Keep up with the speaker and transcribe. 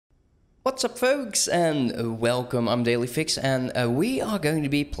What's up folks, and welcome. I'm Dailyfix, and we are going to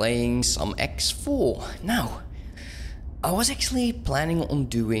be playing some X4. Now, I was actually planning on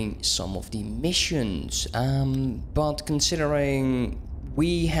doing some of the missions, but considering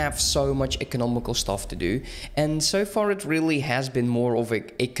we have so much economical stuff to do, and so far it really has been more of an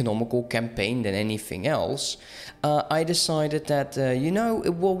economical campaign than anything else, I decided that,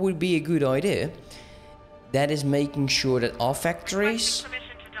 what would be a good idea? That is making sure that our factories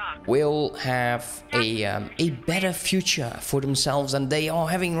will have a better future for themselves than they are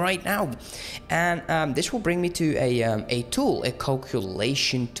having right now. And this will bring me to a tool, a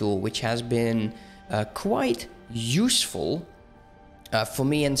calculation tool, which has been quite useful for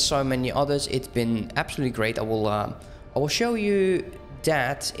me and so many others. It's been absolutely great. I will show you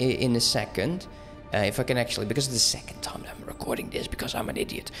that in a second, if I can actually, because it's the second time that I'm recording this because I'm an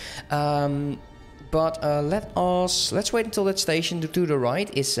idiot. But let's wait until that station to the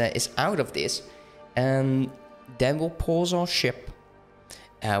right is out of this, and then we'll pause our ship.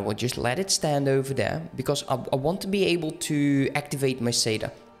 We'll just let it stand over there because I want to be able to activate my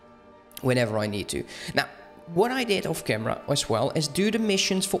SATA whenever I need to. Now, what I did off camera as well is do the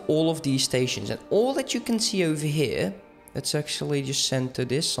missions for all of these stations, and all that you can see over here. Let's actually just center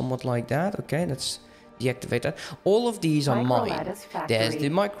this somewhat like that. Okay, that's deactivated. All of these are mine. There's the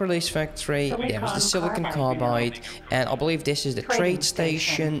microlattice factory, there's the silicon carbide, and I believe this is the trade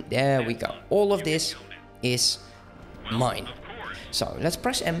station. There we go. All of this is mine. So let's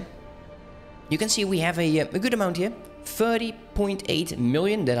press M. You can see we have a good amount here. 30.8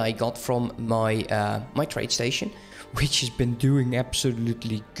 million that I got from my my trade station, which has been doing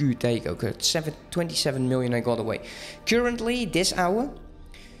absolutely good. There you go. Good. 27 million I got away. Currently, this hour,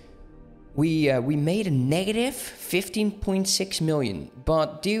 we made a negative 15.6 million,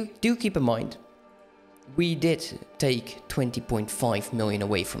 but do keep in mind we did take 20.5 million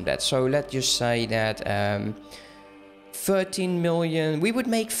away from that. So let's just say that 13 million, we would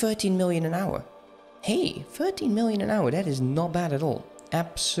make 13 million an hour. Hey, 13 million an hour, that is not bad at all.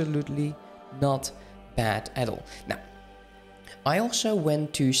 Absolutely not bad at all. Now, I also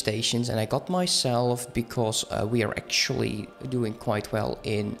went to stations and I got myself, because we are actually doing quite well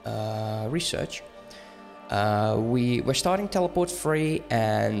in research. We were starting teleport free,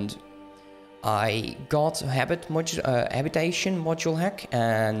 and I got habitation module hack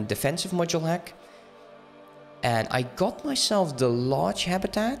and defensive module hack. And I got myself the large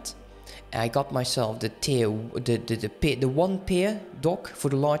habitat. I got myself the the one pair dock for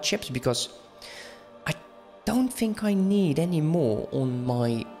the large ships, because don't think I need any more on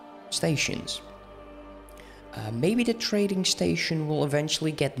my stations. Maybe the trading station will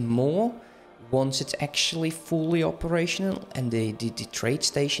eventually get more once it's actually fully operational, and the trade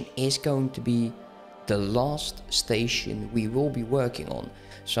station is going to be the last station we will be working on.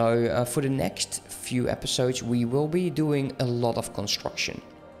 So for the next few episodes we will be doing a lot of construction.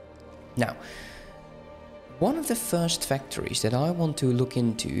 Now, one of the first factories that I want to look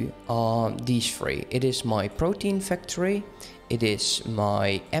into are these three. It is my protein factory, it is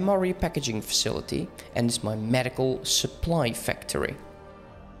my MRE packaging facility, and it's my medical supply factory.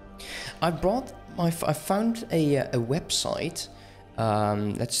 I found a website.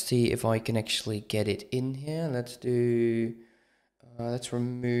 Let's see if I can actually get it in here. Let's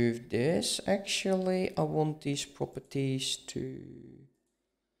remove this. Actually, I want these properties to...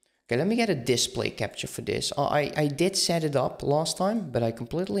 Okay, let me get a display capture for this. I did set it up last time, but I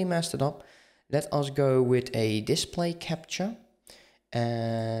completely messed it up. Let us go with a display capture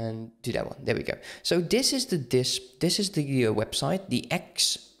and do that one. There we go. So this is the website, the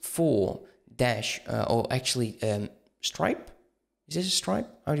X4 or actually Stripe. Is this a Stripe?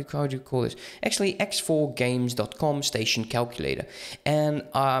 How do you call this? Actually, x4games.com station calculator, and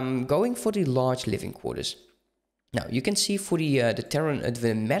I'm going for the large living quarters. Now, you can see for the Terran,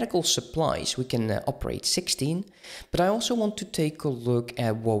 the medical supplies, we can operate 16, but I also want to take a look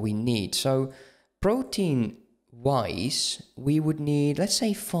at what we need. So, protein-wise, we would need, let's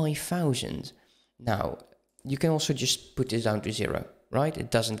say, 5,000. Now, you can also just put this down to 0, right? It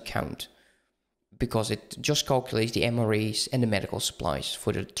doesn't count, because it just calculates the MREs and the medical supplies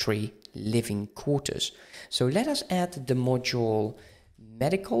for the 3 living quarters. So, let us add the module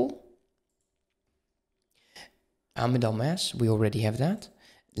medical. I'm a dumbass, we already have that.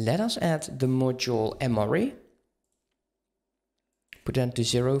 Let us add the module MRE. Put that to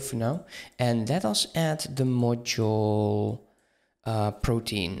 0 for now. And let us add the module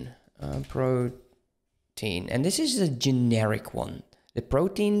protein. Protein. And this is a generic one. The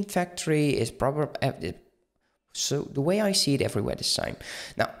protein factory is probably... So the way I see it everywhere the same.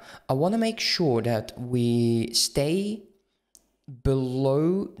 Now, I want to make sure that we stay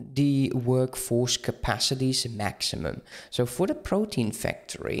below the workforce capacity's maximum. So for the protein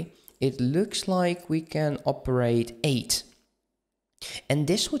factory, it looks like we can operate 8. And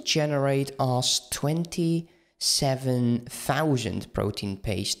this would generate us 27,000 protein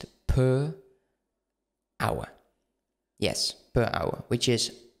paste per hour. Yes, per hour, which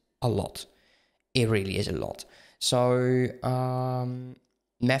is a lot. It really is a lot. So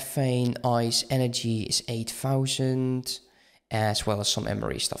methane, ice, energy is 8,000, as well as some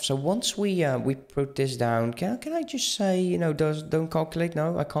MRE stuff. So once we put this down, can I just say, you know, don't calculate?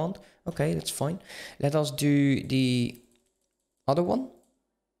 No, I can't. Okay, that's fine. Let us do the other one.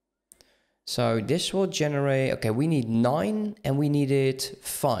 So this will generate, okay, we need 9 and we needed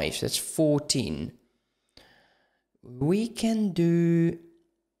 5. That's 14. We can do,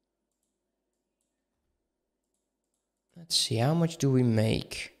 let's see, how much do we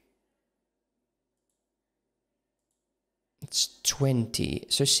make? It's 20.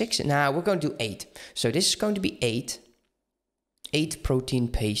 So 6, now we're going to do 8. So this is going to be 8. 8 protein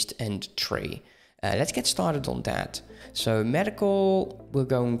paste and tray. Let's get started on that. So medical, we're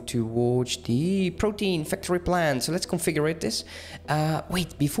going towards the protein factory plan. So let's configure this.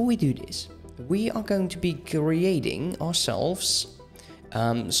 Wait, before we do this, we are going to be creating ourselves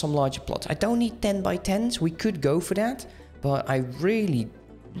some larger plots. I don't need 10 by 10s. We could go for that, but I really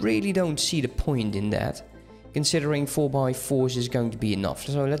don't see the point in that, considering 4 by 4s is going to be enough.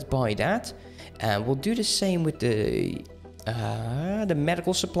 So let's buy that. And we'll do the same with the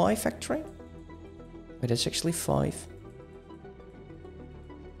medical supply factory. But that's actually 5.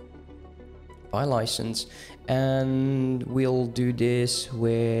 By license. And we'll do this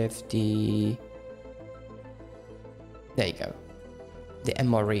with the... There you go. The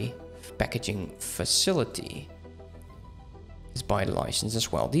MRE packaging facility is by license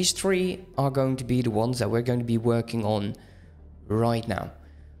as well. These 3 are going to be the ones that we're going to be working on right now.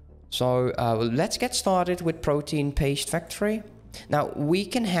 So let's get started with protein paste factory. Now we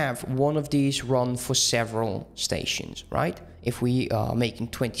can have one of these run for several stations, right? If we are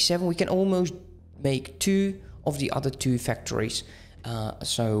making 27, we can almost make 2 of the other 2 factories.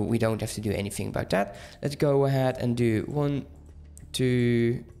 So we don't have to do anything about that. Let's go ahead and do 1,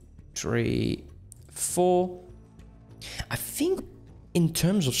 2, 3, 4. I think in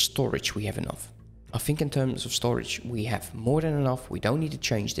terms of storage we have enough. I think in terms of storage we have more than enough. We don't need to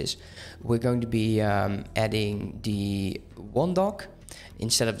change this. We're going to be adding the 1 dock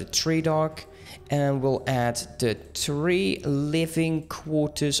instead of the 3 dock, and we'll add the 3 living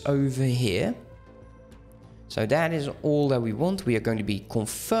quarters over here. So that is all that we want. We are going to be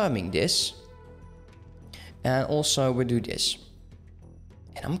confirming this, and also we'll do this.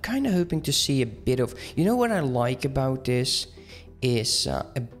 And I'm kind of hoping to see a bit of, you know what I like about this is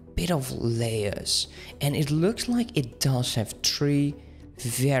a bit of layers, and it looks like it does have 3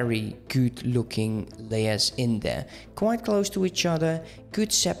 very good looking layers in there, quite close to each other,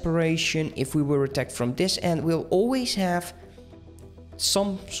 good separation. If we were attacked from this end, we'll always have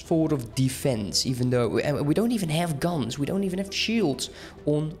some sort of defense, even though we don't even have guns, we don't even have shields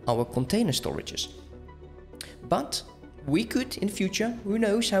on our container storages. But we could in future, who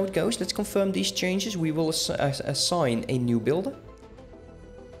knows how it goes. Let's confirm these changes. We will assign a new builder.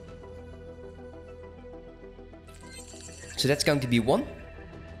 So that's going to be 1.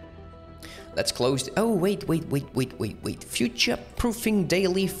 Let's close. Oh, wait. Future proofing,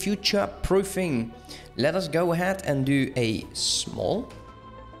 daily future proofing. Let us go ahead and do a small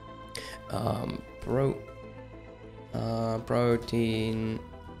protein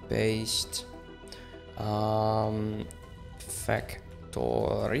based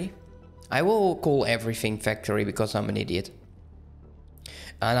factory. I will call everything factory because I'm an idiot.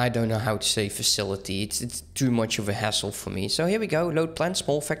 And I don't know how to say facility. It's too much of a hassle for me. So here we go. Load plan,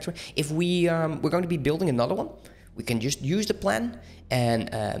 small factory. If we're going to be building another one, we can just use the plan.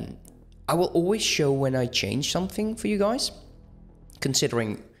 And I will always show when I change something for you guys.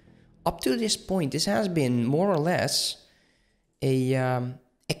 Considering up to this point, this has been more or less a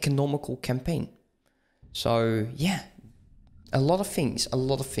economical campaign. So yeah, a lot of things.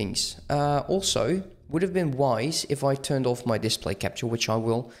 Also, would have been wise if I turned off my display capture, which I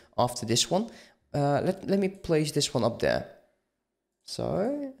will after this one. Let me place this one up there.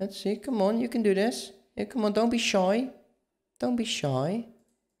 So let's see. Come on, you can do this. Yeah, come on, don't be shy. Don't be shy.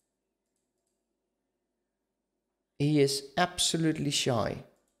 He is absolutely shy.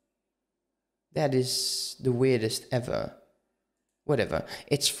 That is the weirdest ever. Whatever,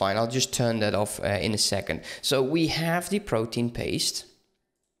 it's fine. I'll just turn that off in a second. So we have the protein paste.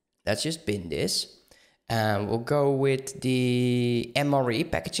 Let's just bin this. And we'll go with the MRE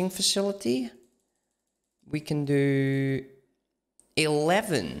packaging facility. We can do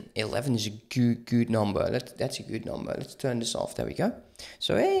 11. 11 is a good number. That's a good number. Let's turn this off. There we go.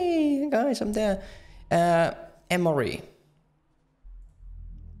 So, hey, guys, I'm there. MRE.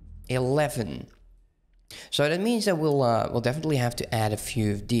 11. So that means that we'll definitely have to add a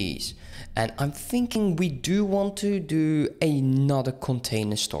few of these. And I'm thinking we do want to do another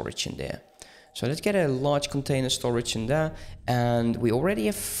container storage in there. So let's get a large container storage in there. And we already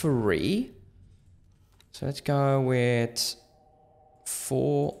have 3. So let's go with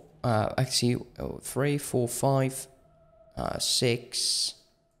 4, actually 3, 4, 5, 6,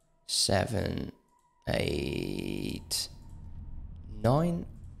 7, 8, 9,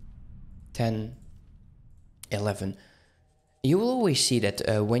 10, 11. You will always see that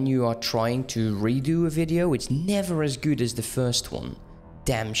when you are trying to redo a video, it's never as good as the first one.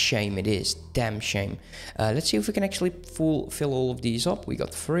 Damn shame it is. Damn shame. Let's see if we can actually fill all of these up. We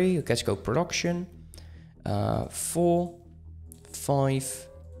got 3. Let's go production. 4, 5,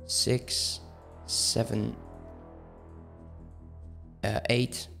 6, 7,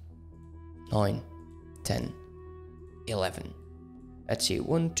 8, 9, 10, 11. Let's see.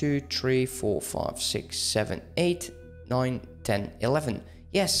 1, 2, 3, 4, 5, 6, 7, 8, 9, 10, 11.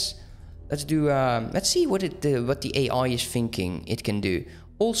 Yes. Let's do. Let's see what the AI is thinking it can do.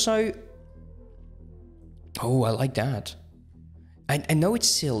 Also, oh, I like that. I know it's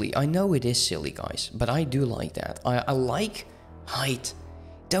silly. I know it is silly, guys, but I do like that. I like height.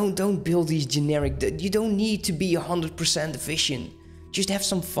 Don't build these generic. You don't need to be 100% efficient. Just have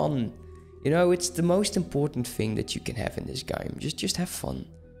some fun. You know, it's the most important thing that you can have in this game. Just have fun,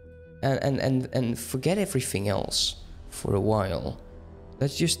 and forget everything else for a while.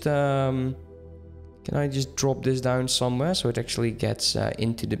 Let's just, can I just drop this down somewhere so it actually gets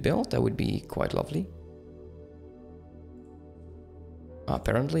into the build? That would be quite lovely.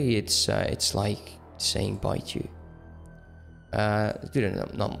 Apparently it's like saying bye to you. Let's do it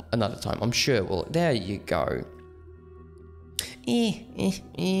another time. I'm sure, well, there you go.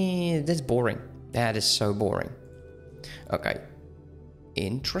 That's boring. That is so boring. Okay.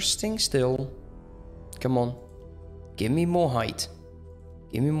 Interesting still. Come on. Give me more height.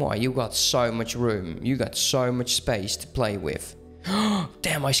 Give me more. You got so much room. You got so much space to play with.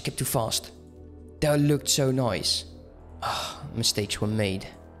 Damn, I skipped too fast. That looked so nice. Mistakes were made.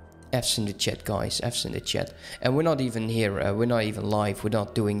 F's in the chat, guys. F's in the chat. And we're not even here. We're not even live. We're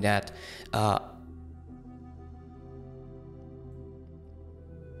not doing that.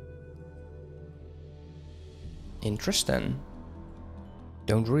 Interesting.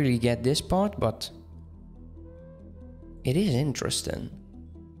 Don't really get this part, but it is interesting.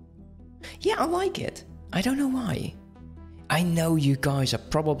 Yeah, I like it. I don't know why. I know you guys are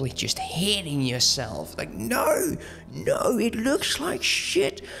probably just hating yourself. Like, no, it looks like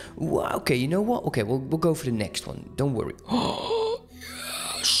shit. Wow, okay, you know what? Okay, we'll go for the next one. Don't worry. Oh,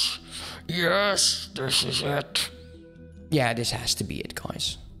 yes, this is it. Yeah, this has to be it,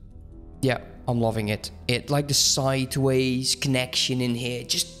 guys. Yeah, I'm loving it. It, like the sideways connection in here,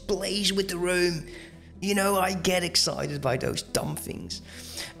 just plays with the room. You know, I get excited by those dumb things.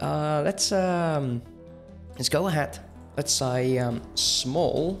 Let's go ahead. Let's say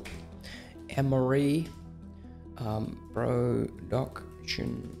small MRE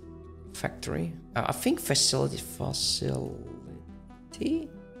production factory. I think facility.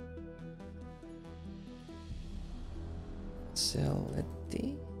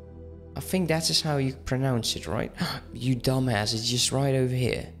 I think that is how you pronounce it, right? You dumbass, it's just right over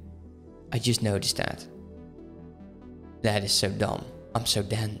here. I just noticed that. That is so dumb. I'm so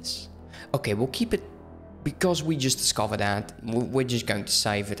dense. Okay, we'll keep it because we just discovered that. We're just going to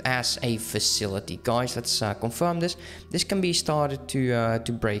save it as a facility. Guys, let's confirm this. This can be started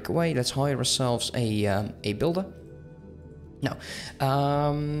to break away. Let's hire ourselves a builder. No,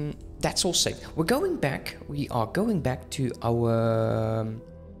 that's all saved. We're going back. We are going back to our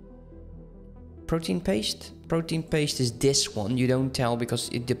protein paste. Protein paste is this one. You don't tell because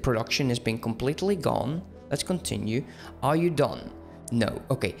the production has been completely gone. Let's continue. Are you done? No.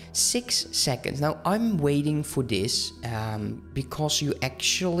 Okay, 6 seconds. Now I'm waiting for this because you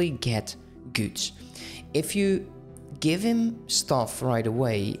actually get goods. If you give him stuff right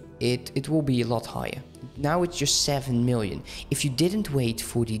away, it will be a lot higher. Now it's just 7 million. If you didn't wait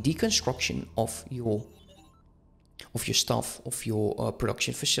for the deconstruction of your stuff, of your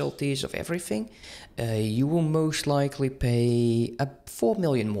production facilities, of everything, you will most likely pay 4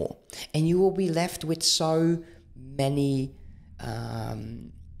 million more, and you will be left with so many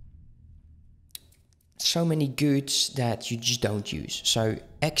goods that you just don't use. So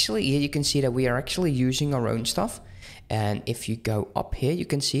actually here you can see that we are actually using our own stuff, and if you go up here you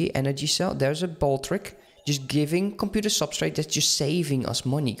can see energy cell. There's a ball trick. Just giving computer substrate, that's just saving us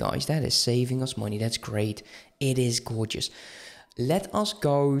money, guys. That is saving us money. That's great. It is gorgeous. Let us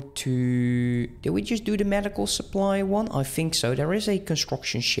go to... Did we just do the medical supply one? I think so. There is a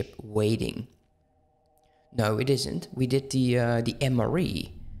construction ship waiting. No, it isn't. We did the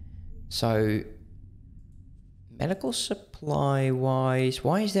MRE. So, medical supply wise,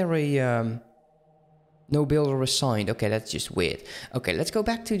 why is there a no builder assigned? Okay, that's just weird. Okay, let's go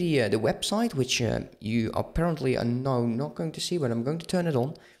back to the website, which you apparently are now not going to see, but I'm going to turn it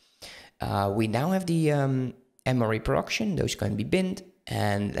on. We now have the MRE production. Those can be binned,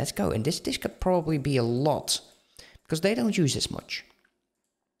 and let's go. And this could probably be a lot because they don't use as much.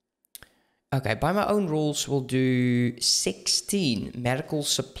 Okay, by my own rules, we'll do 16 medical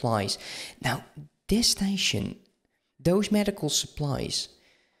supplies. Now, this station, those medical supplies,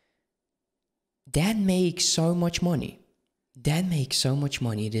 that makes so much money. That makes so much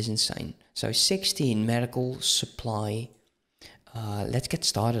money, it is insane. So 16 medical supply. Let's get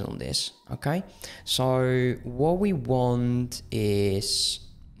started on this, okay? So what we want is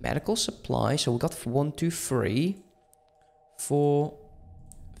medical supply. So we got 1, 2, 3, 4,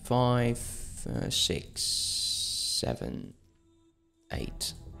 5, 6, 7,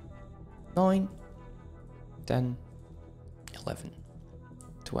 8, 9, 10, 11,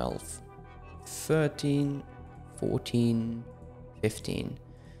 12, 13, 14, 15,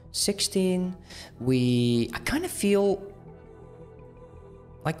 16. I kind of feel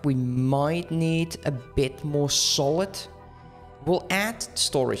like we might need a bit more solid. We'll add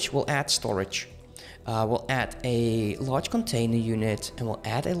storage. We'll add a large container unit, and we'll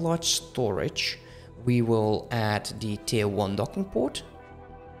add a large storage. We will add the tier 1 docking port.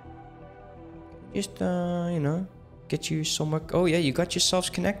 Just, you know, get you somewhere. Oh yeah, you got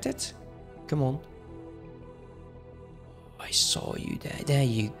yourselves connected? Come on. I saw you there. There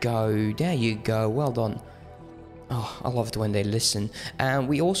you go. There you go. Well done. Oh, I love it when they listen. And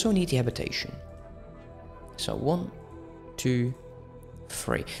we also need the habitation. So 1, 2,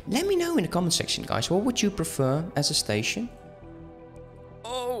 3. Let me know in the comment section, guys. What would you prefer as a station?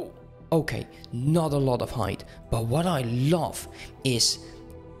 Oh, okay. Not a lot of height. But what I love is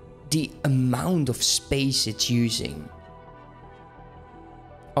the amount of space it's using.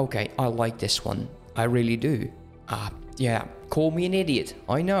 Okay, I like this one. I really do. Yeah, call me an idiot.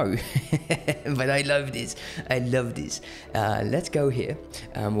 I know. But I love this. I love this. Let's go here.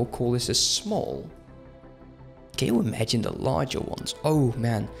 We'll call this a small. Can you imagine the larger ones? Oh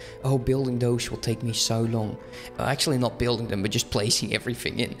man. Oh, building those will take me so long. Actually not building them, but just placing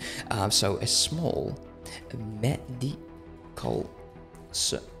everything in. So a small medical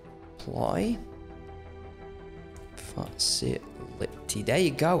supply facility. There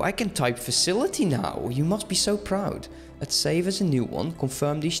you go. I can type facility now. You must be so proud. Let's save as a new one.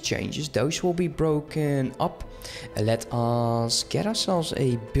 Confirm these changes. Those will be broken up. Let us get ourselves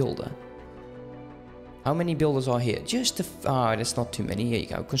a builder. How many builders are here? Just that's not too many. Here you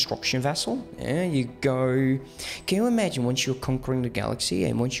go. Construction vessel. There you go. Can you imagine once you're conquering the galaxy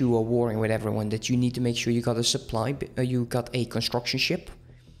and once you are warring with everyone that you need to make sure you got a supply, you got a construction ship.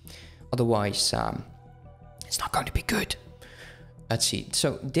 Otherwise, it's not going to be good. Let's see.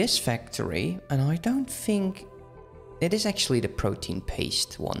 So this factory, and I don't think it is actually the protein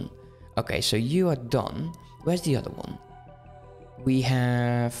paste one. Okay, so you are done. Where's the other one? We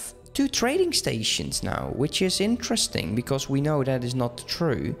have 2 trading stations now, which is interesting because we know that is not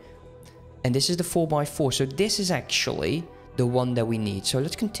true. And this is the 4x4. So this is actually the one that we need. So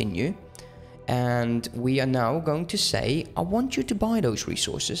let's continue. And we are now going to say, I want you to buy those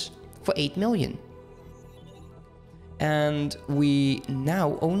resources for 8 million. And we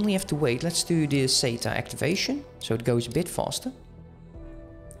now only have to wait. Let's do the SATA activation, so it goes a bit faster.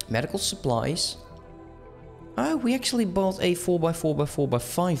 Medical supplies. Oh, we actually bought a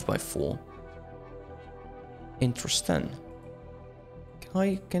 4x4x4x5x4. Interesting.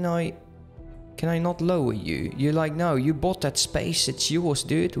 Can I not lower you? You're like, no, you bought that space. It's yours,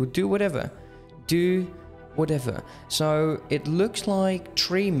 dude. We'll do whatever. Do whatever. So it looks like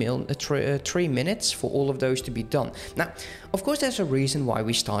 3 minutes for all of those to be done. Now, of course, there's a reason why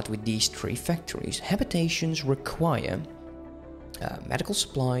we start with these 3 factories. Habitations require medical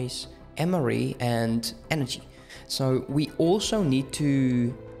supplies, MRE, and energy. So we also need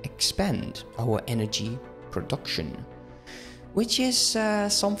to expand our energy production, which is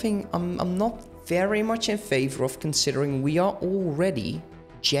something I'm not very much in favor of, considering we are already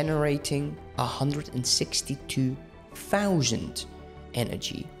generating 162,000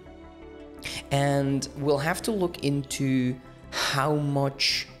 energy. And we'll have to look into how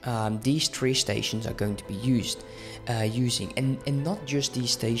much these 3 stations are going to be using. And not just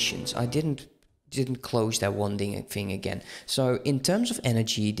these stations. I didn't didn't close that one thing again. So in terms of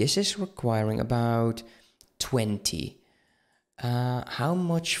energy, this is requiring about 20. How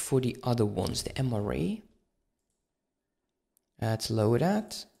much for the other ones? The MRE? Let's lower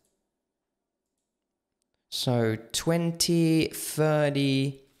that. So 20,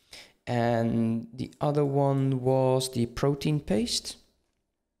 30, and the other one was the protein paste.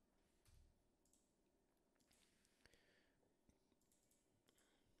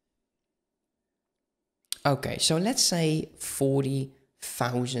 Okay, so let's say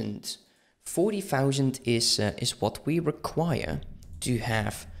 40,000. 40,000 is what we require to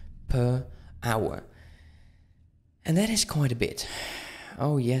have per hour. And that is quite a bit.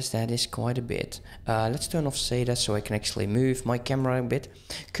 Oh yes, that is quite a bit. Let's turn off SATA so I can actually move my camera a bit.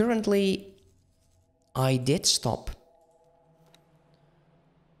 Currently, I did stop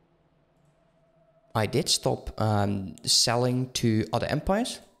selling to other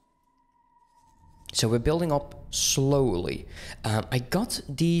empires. So we're building up slowly. I got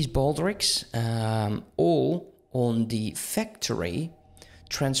these baldricks all on the factory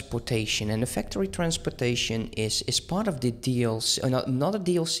transportation, and the factory transportation is part of the DLC, not a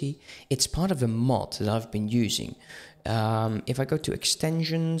DLC, it's part of a mod that I've been using. If I go to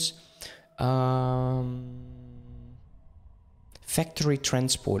extensions, factory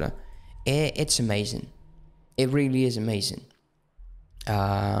transporter, it's amazing. It really is amazing.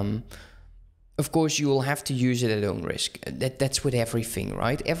 Of course, you will have to use it at own risk. That's with everything,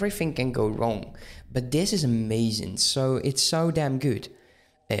 right? Everything can go wrong, but this is amazing. So it's so damn good.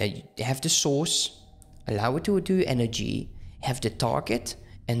 You have the source, allow it to do energy, have the target,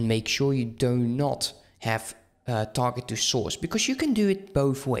 and make sure you do not have target to source, because you can do it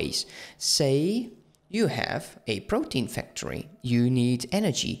both ways. Say you have a protein factory, you need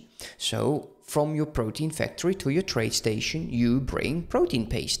energy. So from your protein factory to your trade station, you bring protein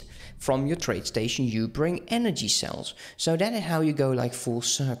paste. From your trade station, you bring energy cells. So that is how you go like full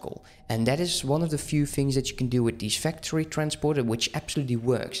circle. And that is one of the few things that you can do with these factory transporter, which absolutely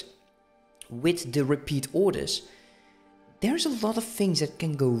works. With the repeat orders, there's a lot of things that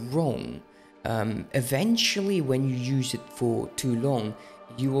can go wrong. Eventually, when you use it for too long,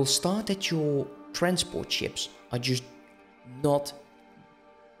 you will start that your transport ships are just not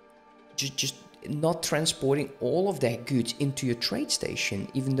transporting all of their goods into your trade station,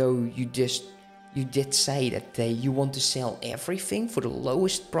 even though you did say that you want to sell everything for the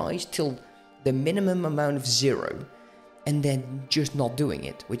lowest price till the minimum amount of 0, and then just not doing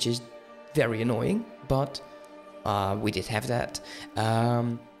it, which is very annoying, but we did have that.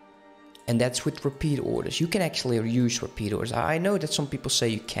 And that's with repeat orders. You can actually use repeat orders. I know that some people say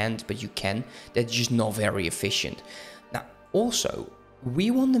you can't, but you can. That's just not very efficient. Now, also,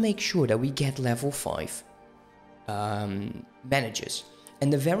 we want to make sure that we get level 5 managers.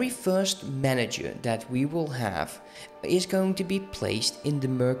 And the very first manager that we will have is going to be placed in the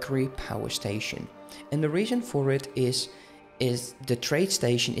Mercury power station. And the reason for it is the trade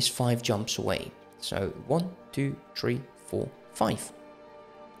station is 5 jumps away. So 1, 2, 3, 4, 5.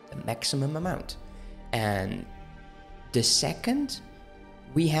 The maximum amount. And the second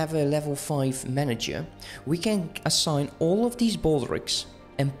we have a level 5 manager, we can assign all of these baldricks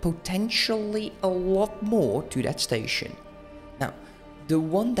and potentially a lot more to that station. Now, the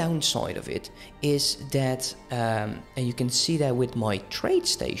one downside of it is that, and you can see that with my trade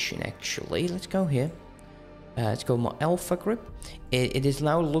station actually, let's go here, let's go my alpha group, it is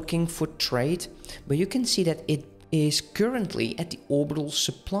now looking for trade, but you can see that it is currently at the orbital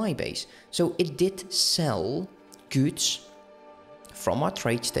supply base. So it did sell goods from our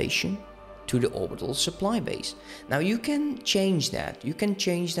trade station to the orbital supply base. Now you can change that. You can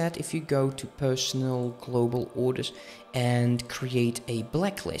change that if you go to personal global orders and create a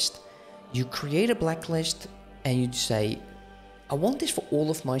blacklist. You create a blacklist and you say, I want this for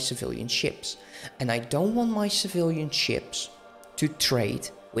all of my civilian ships. And I don't want my civilian ships to trade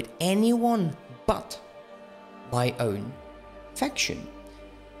with anyone but my own faction.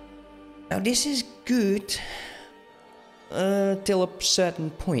 Now this is good till a certain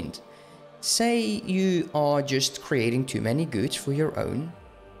point. Say you are just creating too many goods for your own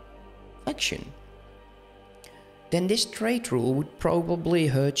faction. Then this trade rule would probably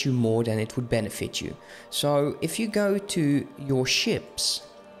hurt you more than it would benefit you. So if you go to your ships,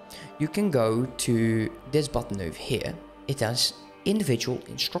 you can go to this button over here. It has individual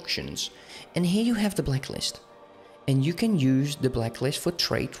instructions. And here you have the blacklist. And you can use the blacklist for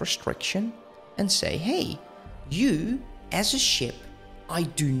trade restriction and say, hey, you as a ship, I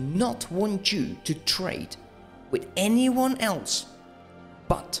do not want you to trade with anyone else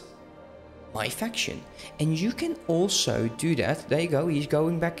but my faction. And you can also do that. There you go, he's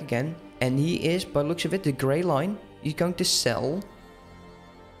going back again. And he is, by the looks of it, the grey line. He's going to sell,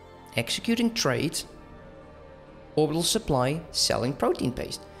 executing trade, orbital supply, selling protein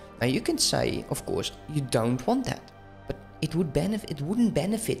paste. Now you can say, of course, you don't want that, but it wouldn't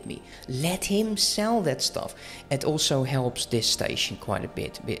benefit me. Let him sell that stuff. It also helps this station quite a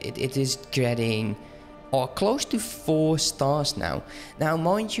bit. It is getting close to 4 stars now. Now,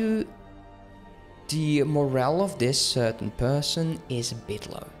 mind you, the morale of this certain person is a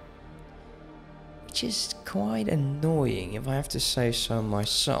bit low, which is quite annoying, if I have to say so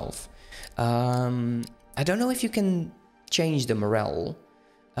myself. I don't know if you can change the morale.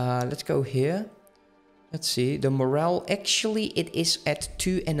 Let's go here. Let's see. The morale, actually, it is at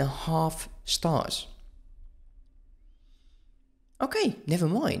 2.5 stars. Okay, never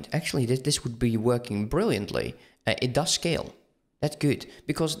mind. Actually, this would be working brilliantly. It does scale. That's good.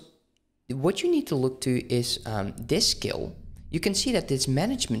 Because what you need to look to is this skill. You can see that this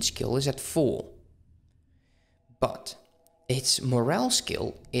management skill is at 4. But its morale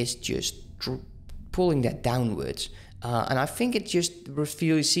skill is just pulling that downwards. And I think it just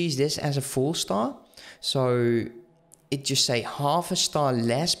sees this as a 4 star. So it just say half a star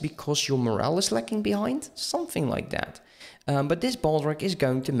less because your morale is lacking behind. Something like that. But this baldric is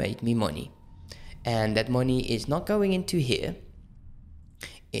going to make me money. And that money is not going into here.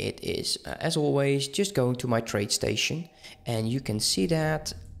 It is, as always, just going to my trade station. And you can see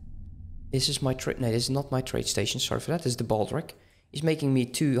that this is my trade. No, this is not my trade station. Sorry for that. This is the baldric. It's making me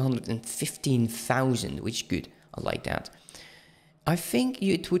 215,000, which is good. I like that. I think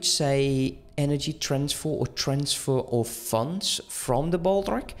it would say energy transfer or transfer of funds from the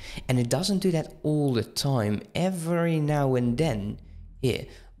baldric. And it doesn't do that all the time. Every now and then. Here.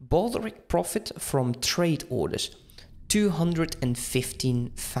 Baldric profit from trade orders.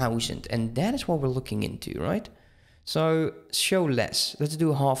 215,000. And that is what we're looking into, right? So show less. Let's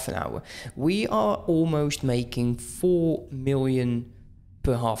do half an hour. We are almost making 4 million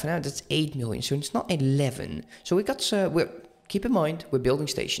per half an hour. That's 8 million. So it's not 11. So we got, keep in mind, we're building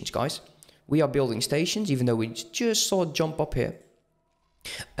stations, guys. We are building stations, even though we just saw it jump up here.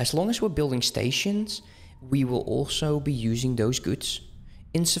 As long as we're building stations, we will also be using those goods.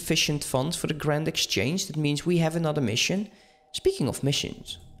 Insufficient funds for the grand exchange. That means we have another mission. Speaking of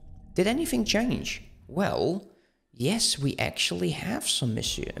missions, did anything change? Well, yes, we actually have some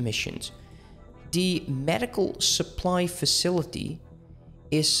missions. The medical supply facility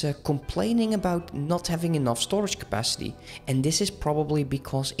is complaining about not having enough storage capacity. And this is probably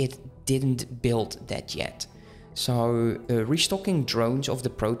because it didn't build that yet. So restocking drones of the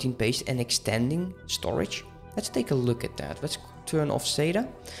protein paste and extending storage. Let's take a look at that. Let's turn off SATA.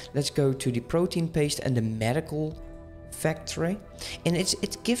 Let's go to the protein paste and the medical factory. And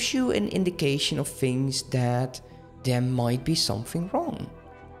it gives you an indication of things that there might be something wrong.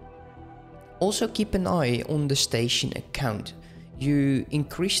 Also keep an eye on the station account. You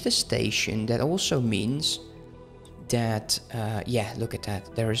increase the station, that also means that, yeah, look at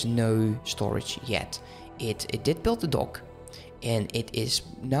that. There is no storage yet. It did build the dock. And it is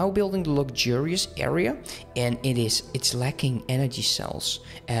now building the luxurious area, and it's lacking energy cells,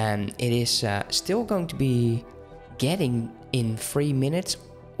 and it is still going to be getting in 3 minutes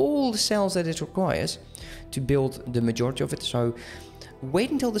all the cells that it requires to build the majority of it. So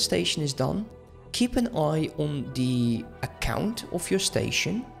wait until the station is done. Keep an eye on the account of your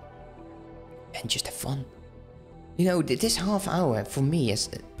station and just have fun. You know, this half hour for me,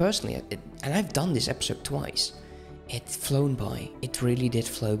 as personally, and I've done this episode twice. It's flown by. It really did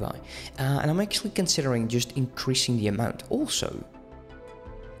flow by. And I'm actually considering just increasing the amount. Also,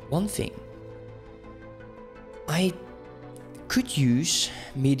 one thing. I could use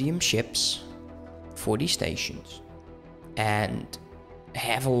medium ships for these stations. And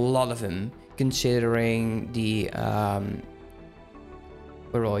have a lot of them, considering the...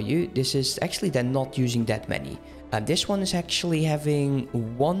 where are you? This is... Actually, they're not using that many. This one is actually having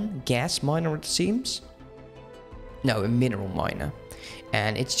 1 gas miner, it seems. No, a mineral miner,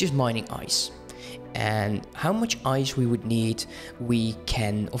 and it's just mining ice. And how much ice we would need, we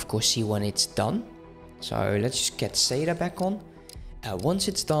can of course see when it's done. So let's just get SATA back on. Once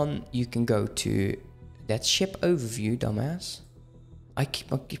it's done, you can go to that ship overview, dumbass. I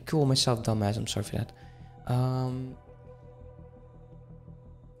keep calling myself dumbass, I'm sorry for that.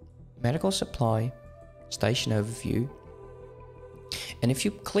 Medical supply, station overview. And if you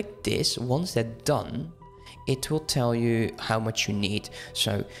click this, once that's done, it will tell you how much you need.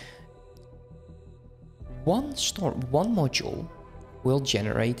 So one module will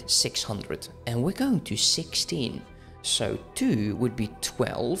generate 600, and we're going to 16. So 2 would be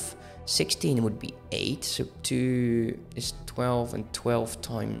 12, 16 would be 8. So 2 is 12, and 12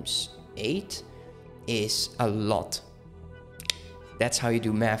 times 38 is a lot. That's how you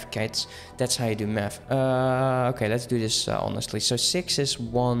do math, kids. That's how you do math. Okay, let's do this honestly. So 6 is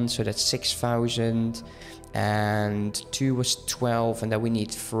 1, so that's 6,000. And 2 was 12, and then we need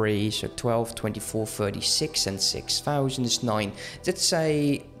 3. So 12, 24, 36, and 6,000 is 9. Let's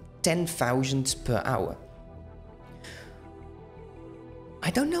say 10,000 per hour. I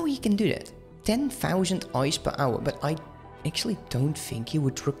don't know you can do that. 10,000 ice per hour, but I actually don't think you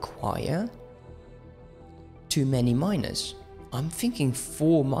would require too many miners. I'm thinking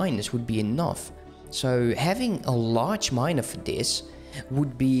 4 miners would be enough. So having a large miner for this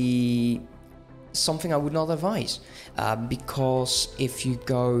would be something I would not advise. Because if you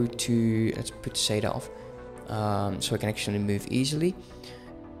go to, let's put Seda off, so I can actually move easily.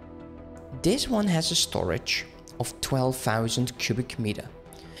 This one has a storage of 12,000 cubic meter.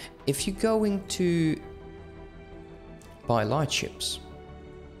 If you're going to buy large ships,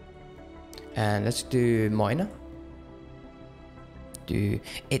 and let's do miner.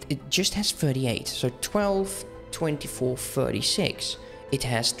 It just has 38, so 12, 24, 36. It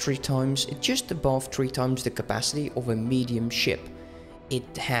has 3 times, just above 3 times the capacity of a medium ship.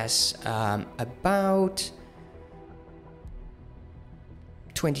 It has about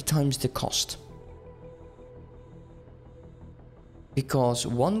 20 times the cost. Because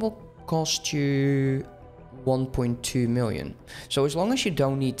one will cost you 1.2 million. So as long as you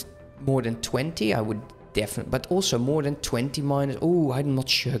don't need more than 20, I would definitely, but also more than 20 miners. Oh, I'm not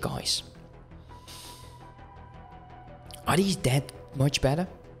sure, guys. Are these that much better?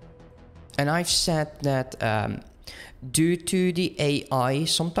 And I've said that due to the AI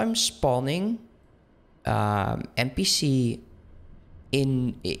sometimes spawning NPC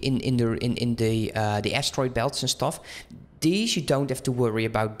in the asteroid belts and stuff, these you don't have to worry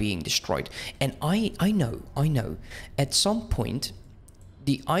about being destroyed. And I know at some point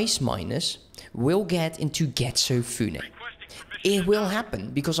the ice miners will get into Getso Fune. It will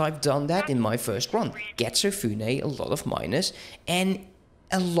happen, because I've done that in my first run. Getso Fune, a lot of miners, and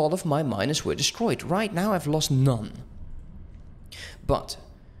a lot of my miners were destroyed. Right now I've lost none. But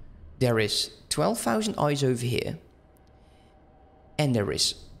there is 12,000 ice over here, and there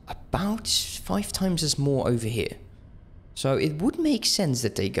is about 5 times as more over here. So it would make sense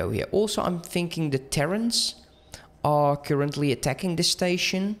that they go here. Also, I'm thinking the Terrans are currently attacking this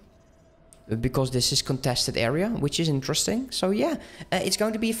station, because this is contested area, which is interesting. So yeah, it's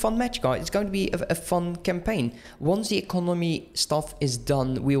going to be a fun match, guys. It's going to be a fun campaign. Once the economy stuff is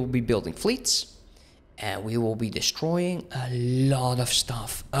done, we will be building fleets, and we will be destroying a lot of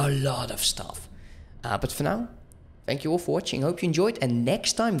stuff. But for now, thank you all for watching. I hope you enjoyed, and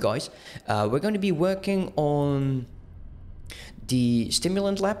next time, guys, we're going to be working on the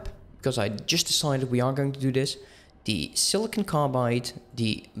stimulant lab, because I just decided we are going to do this. The silicon carbide,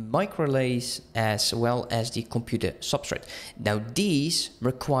 the microlays, as well as the computer substrate. Now these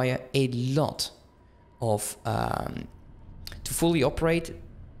require a lot of to fully operate.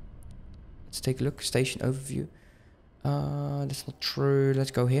 Let's take a look. Station overview. That's not true. Let's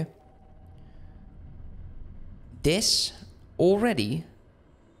go here. This already,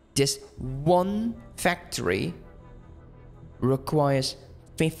 this one factory requires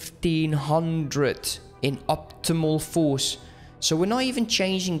 1,500 in optimal force. So we're not even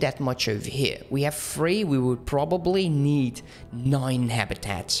changing that much over here. We have 3, we would probably need 9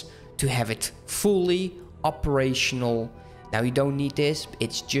 habitats to have it fully operational. Now you don't need this,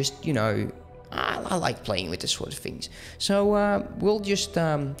 it's just, you know, I like playing with this sort of things. So we'll just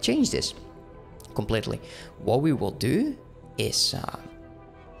change this completely. What we will do is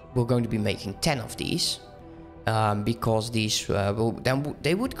we're going to be making 10 of these. Because these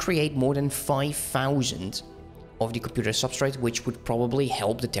they would create more than 5,000 of the computer substrate, which would probably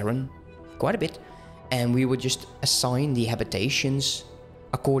help the Terran quite a bit. And we would just assign the habitations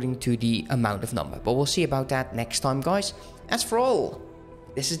according to the amount of number. But we'll see about that next time, guys. As for all,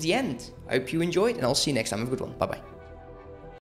 this is the end. I hope you enjoyed, and I'll see you next time. Have a good one. Bye bye.